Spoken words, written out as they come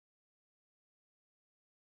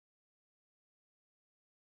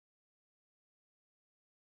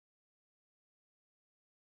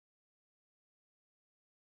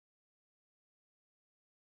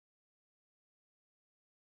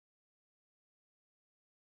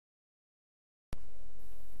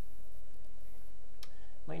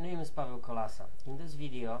name is Paweł Kolasa. In this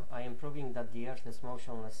video I am proving that the Earth is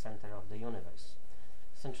motionless center of the universe.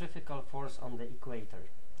 Centrifugal force on the equator.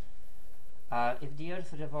 If the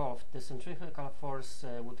Earth revolved, the centrifugal force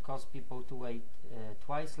would cause people to weigh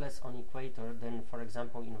twice less on equator than, for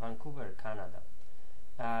example, in Vancouver, Canada.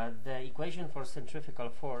 The equation for centrifugal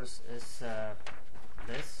force is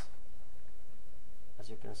this, as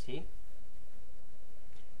you can see.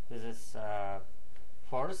 This is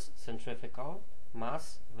force, centrifugal,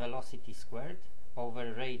 mass, velocity squared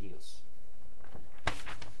over radius.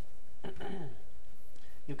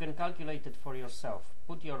 You can calculate it for yourself.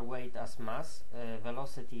 Put your weight as mass.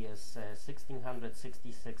 Velocity is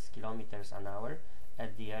 1666 kilometers an hour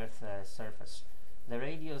at the Earth's surface. The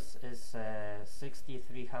radius is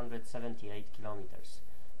 6378 kilometers.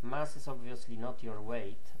 Mass is obviously not your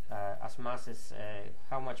weight, as mass is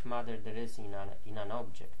how much matter there is in an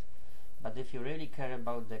object. But if you really care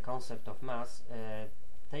about the concept of mass,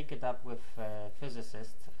 take it up with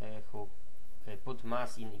physicists who put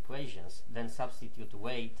mass in equations, then substitute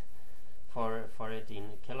weight for it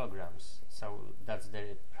in kilograms. So that's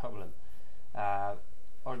the problem.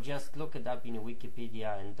 Or just look it up in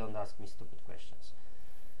Wikipedia and don't ask me stupid questions.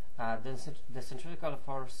 The centrifugal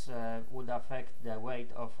force would affect the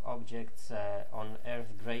weight of objects on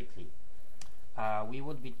Earth greatly. We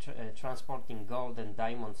would be transporting gold and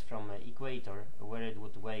diamonds from equator, where it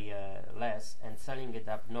would weigh less, and selling it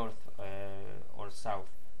up north or south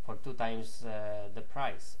for 2 times the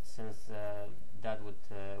price, since that would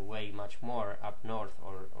weigh much more up north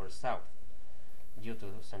or south due to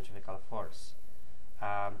centrifugal force.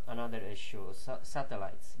 Another issue,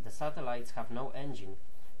 satellites. The satellites have no engine,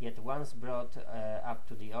 yet once brought up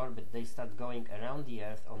to the orbit, they start going around the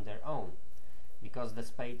Earth on their own, because the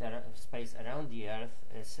space around the Earth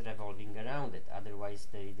is revolving around it, otherwise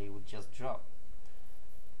they would just drop.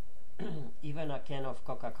 Even a can of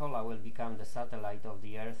Coca-Cola will become the satellite of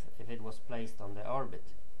the Earth if it was placed on the orbit.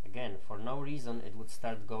 Again, for no reason it would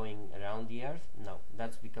start going around the Earth. No,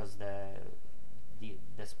 that's because the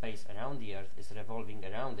space around the Earth is revolving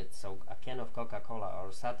around it, so a can of Coca-Cola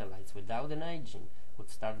or satellites without an engine would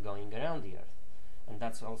start going around the Earth. And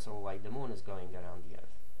that's also why the Moon is going around the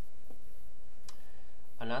Earth.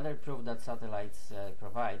 Another proof that satellites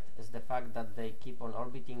provide is the fact that they keep on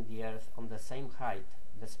orbiting the Earth on the same height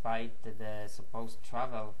despite the supposed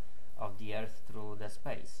travel of the Earth through the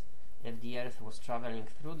space. If the Earth was traveling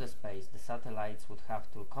through the space, the satellites would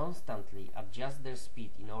have to constantly adjust their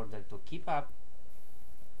speed in order to keep up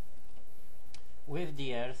with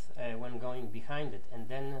the Earth when going behind it, and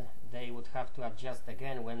then they would have to adjust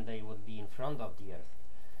again when they would be in front of the Earth.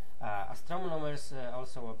 Astronomers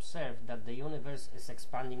also observed that the universe is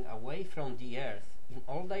expanding away from the Earth in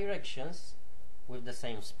all directions with the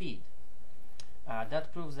same speed.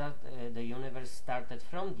 That proves that the universe started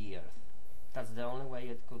from the Earth. That's the only way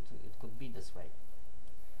it could be this way.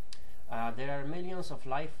 There are millions of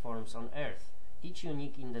life forms on Earth, each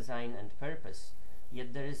unique in design and purpose,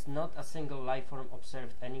 yet there is not a single life form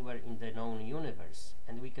observed anywhere in the known universe,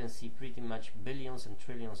 and we can see pretty much billions and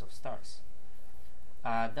trillions of stars.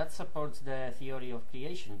 That supports the theory of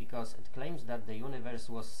creation, because it claims that the universe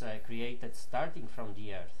was created starting from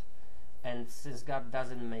the Earth. And since God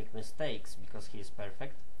doesn't make mistakes because he is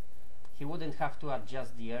perfect, he wouldn't have to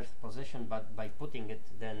adjust the Earth position but by putting it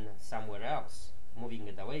then somewhere else, moving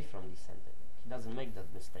it away from the center. He doesn't make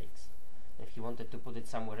that mistakes. If he wanted to put it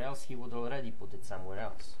somewhere else, he would already put it somewhere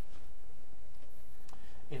else.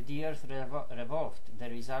 If the Earth revolved, the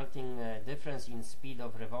resulting difference in speed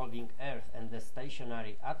of revolving Earth and the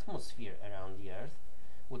stationary atmosphere around the Earth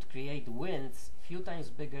would create winds few times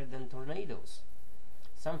bigger than tornadoes.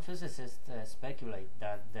 Some physicists speculate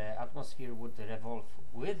that the atmosphere would revolve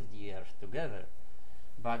with the Earth together,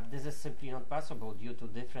 but this is simply not possible due to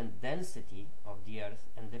different density of the Earth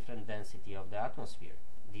and different density of the atmosphere.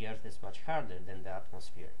 The Earth is much harder than the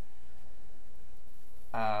atmosphere.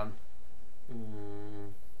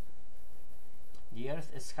 The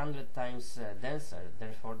Earth is 100 times denser,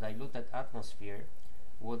 therefore diluted atmosphere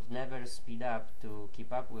would never speed up to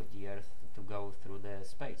keep up with the Earth to go through the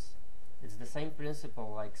space. It's the same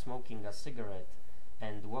principle like smoking a cigarette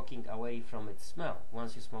and walking away from its smell.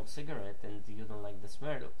 Once you smoke cigarette and you don't like the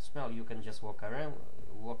smell, you can just walk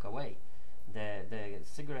away. The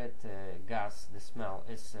cigarette gas, the smell,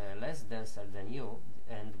 is less denser than you,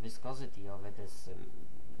 and viscosity of it is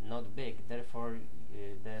not big, therefore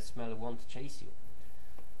the smell won't chase you.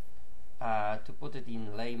 To put it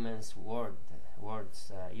in layman's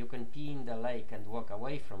words, you can pee in the lake and walk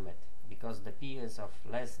away from it, because the pee is of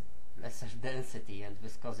lesser density and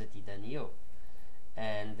viscosity than you.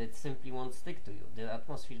 and it simply won't stick to you. The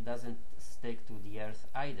atmosphere doesn't stick to the Earth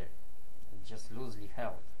either. It's just loosely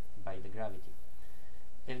held by the gravity.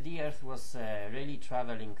 If the Earth was really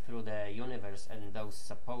traveling through the universe at those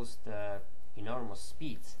supposed enormous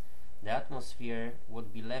speeds, the atmosphere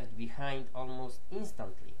would be left behind almost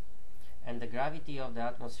instantly. And the gravity of the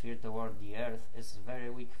atmosphere toward the Earth is a very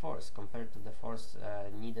weak force compared to the force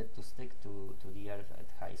needed to stick to the Earth at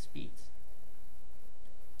high speeds.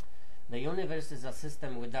 The universe is a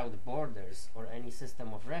system without borders or any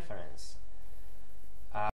system of reference.